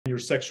your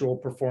sexual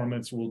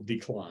performance will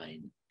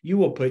decline. You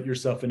will put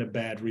yourself in a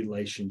bad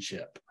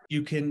relationship.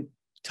 You can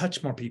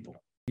touch more people.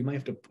 You might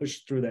have to push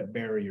through that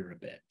barrier a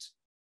bit.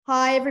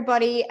 Hi,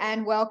 everybody,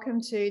 and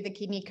welcome to the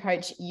Kidney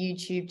Coach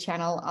YouTube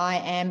channel. I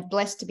am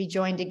blessed to be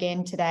joined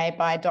again today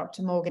by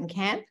Dr. Morgan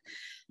Camp.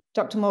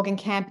 Dr. Morgan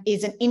Camp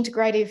is an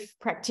integrative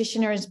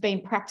practitioner, has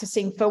been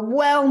practicing for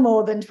well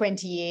more than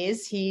 20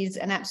 years. He's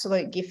an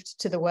absolute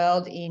gift to the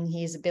world in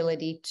his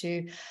ability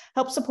to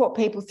help support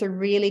people through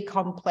really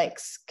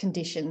complex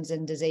conditions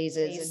and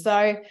diseases.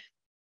 So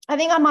I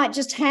think I might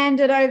just hand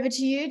it over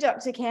to you,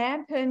 Dr.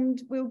 Camp,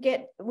 and we'll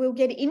get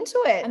into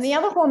it. And the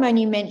other hormone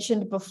you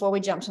mentioned before we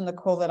jumped on the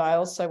call that I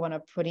also want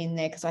to put in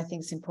there because I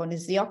think it's important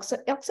is the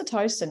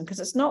oxytocin, because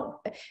it's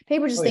not,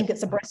 people just think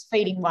it's a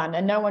breastfeeding one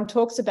and no one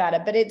talks about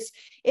it, but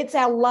it's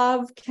our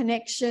love,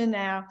 connection,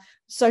 our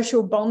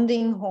social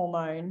bonding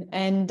hormone.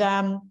 And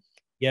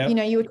you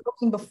know, you were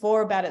talking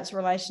before about its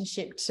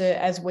relationship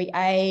to as we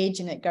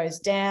age and it goes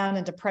down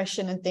and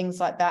depression and things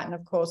like that. And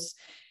of course,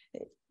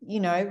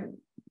 you know,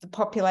 the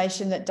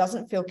population that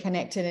doesn't feel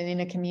connected and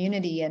in a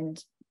community,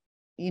 and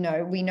you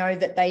know, we know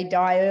that they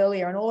die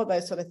earlier and all of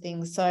those sort of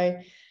things. So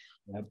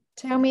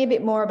tell me a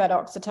bit more about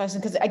oxytocin,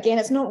 because again,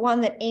 it's not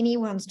one that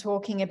anyone's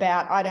talking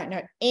about. I don't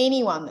know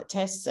anyone that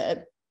tests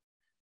it.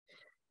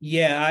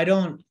 Yeah, I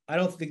don't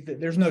think that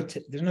there's no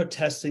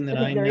testing that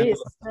I know.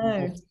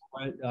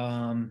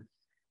 No.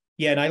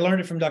 Yeah, and I learned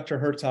it from Dr.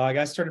 Hertog.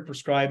 I started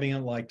prescribing it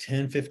like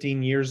 10,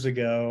 15 years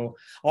ago.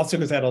 Also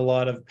because I had a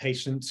lot of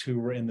patients who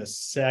were in the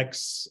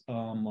sex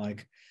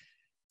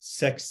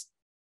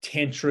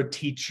tantra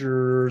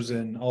teachers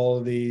and all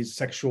of these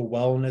sexual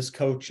wellness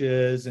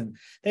coaches. And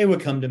they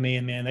would come to me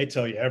and, man, they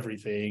tell you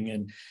everything.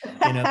 And,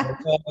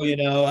 you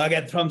know, I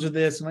got problems with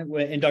this.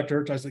 And Dr.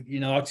 Hertog's like,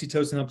 you know,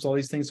 oxytocin helps all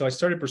these things. So I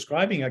started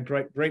prescribing a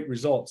great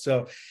results.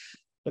 So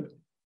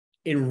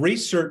in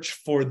research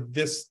for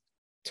this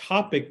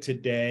topic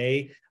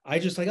today, I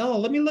just like,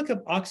 let me look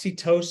up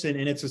oxytocin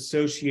and its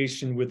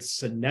association with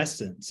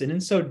senescence. And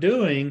in so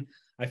doing,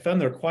 I found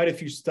there are quite a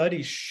few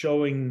studies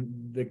showing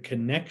the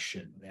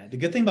connection. The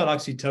good thing about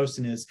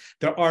oxytocin is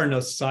there are no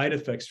side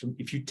effects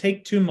if you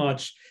take too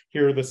much.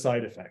 Here are the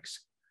side effects.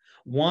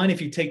 One, if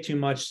you take too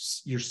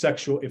much,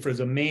 if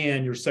as a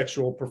man, your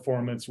sexual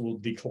performance will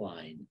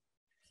decline.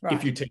 Right.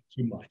 If you take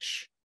too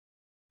much.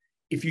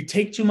 If you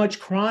take too much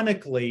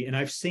chronically, and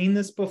I've seen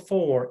this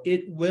before,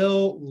 it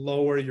will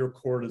lower your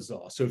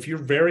cortisol. So if you're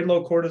very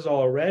low cortisol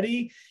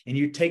already and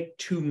you take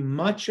too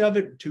much of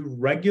it too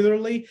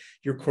regularly,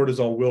 your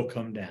cortisol will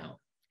come down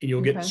and you'll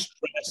get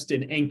stressed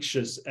and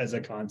anxious as a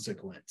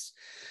consequence.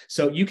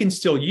 So you can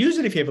still use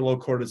it if you have a low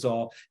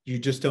cortisol, you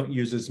just don't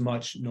use as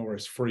much nor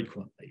as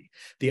frequently.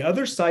 The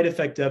other side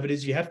effect of it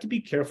is you have to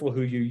be careful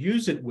who you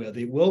use it with.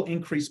 It will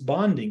increase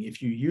bonding.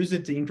 If you use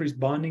it to increase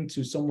bonding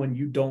to someone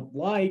you don't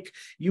like,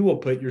 you will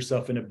put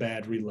yourself in a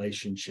bad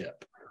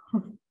relationship.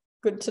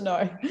 Good to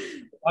know.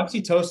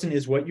 Oxytocin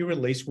is what you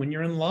release when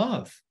you're in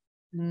love.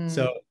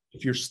 So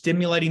if you're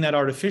stimulating that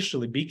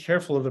artificially, be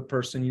careful of the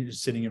person you're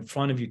sitting in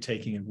front of you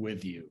taking it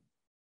with you.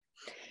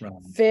 Right.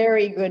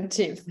 Very good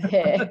tip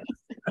there.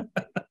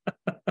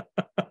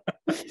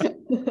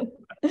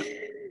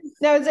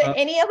 Now, is there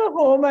any other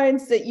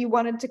hormones that you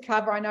wanted to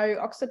cover? I know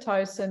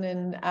oxytocin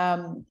and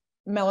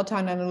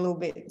melatonin are a little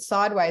bit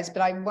sideways,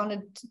 but I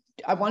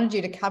wanted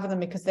you to cover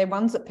them because they're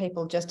ones that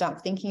people just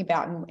aren't thinking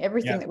about, and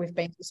everything that we've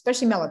been,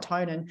 especially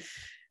melatonin,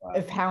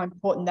 of how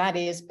important that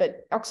is.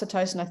 But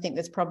oxytocin, I think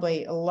there's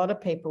probably a lot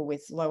of people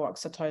with low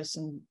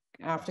oxytocin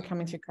after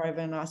coming through COVID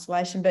and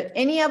isolation. But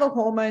any other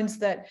hormones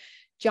that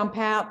jump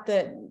out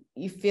that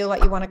you feel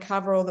like you want to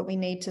cover or that we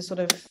need to sort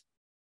of talk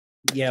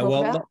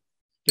about?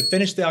 To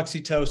finish the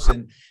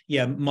oxytocin,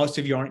 most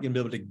of you aren't going to be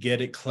able to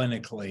get it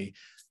clinically.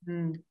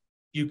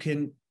 You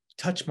can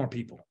touch more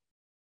people.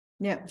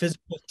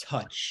 Physical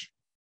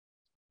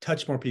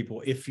touch more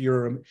people. If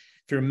you're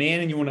a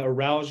man and you want to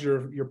arouse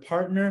your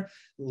partner,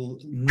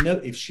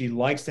 if she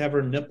likes to have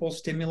her nipple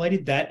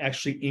stimulated, that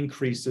actually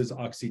increases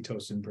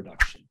oxytocin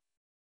production.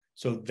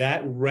 So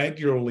that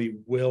regularly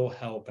will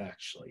help,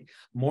 actually.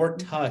 More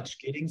touch,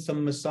 getting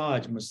some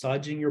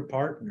massaging your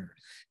partner.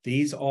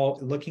 These all,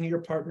 looking at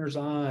your partner's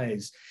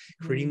eyes,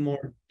 creating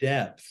more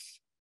depth.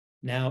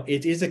 Now,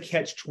 it is a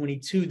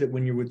catch-22 that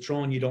when you're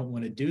withdrawn, you don't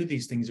want to do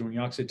these things. And when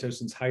your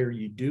oxytocin's higher,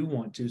 you do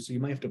want to. So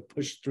you might have to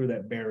push through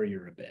that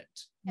barrier a bit.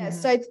 Yeah.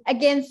 So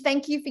again,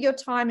 thank you for your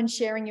time and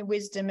sharing your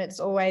wisdom. It's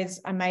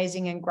always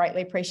amazing and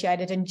greatly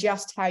appreciated. And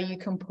just how you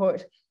can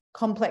put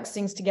complex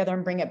things together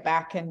and bring it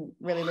back, and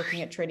really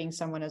looking at treating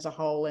someone as a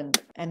whole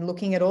and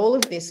looking at all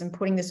of this and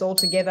putting this all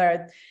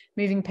together,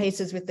 moving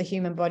pieces with the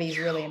human body is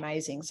really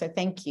amazing. So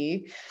thank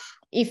you.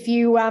 If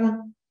you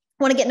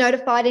Want to get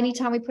notified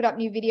anytime we put up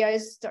new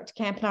videos, Dr.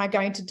 Camp and I are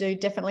going to do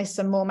definitely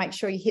some more. Make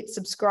sure you hit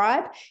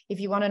subscribe. If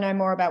you want to know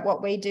more about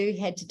what we do,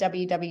 head to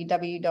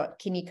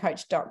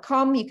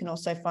www.kidneycoach.com. You can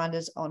also find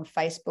us on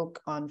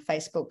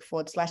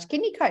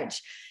Facebook/kidney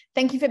coach.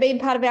 Thank you for being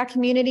part of our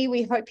community.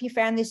 We hope you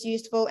found this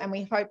useful, and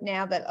we hope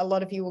now that a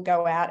lot of you will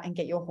go out and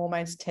get your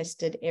hormones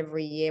tested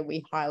every year.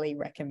 We highly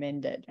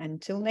recommend it.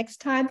 Until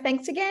next time,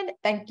 thanks again.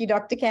 Thank you,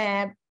 Dr.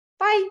 Camp.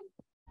 Bye.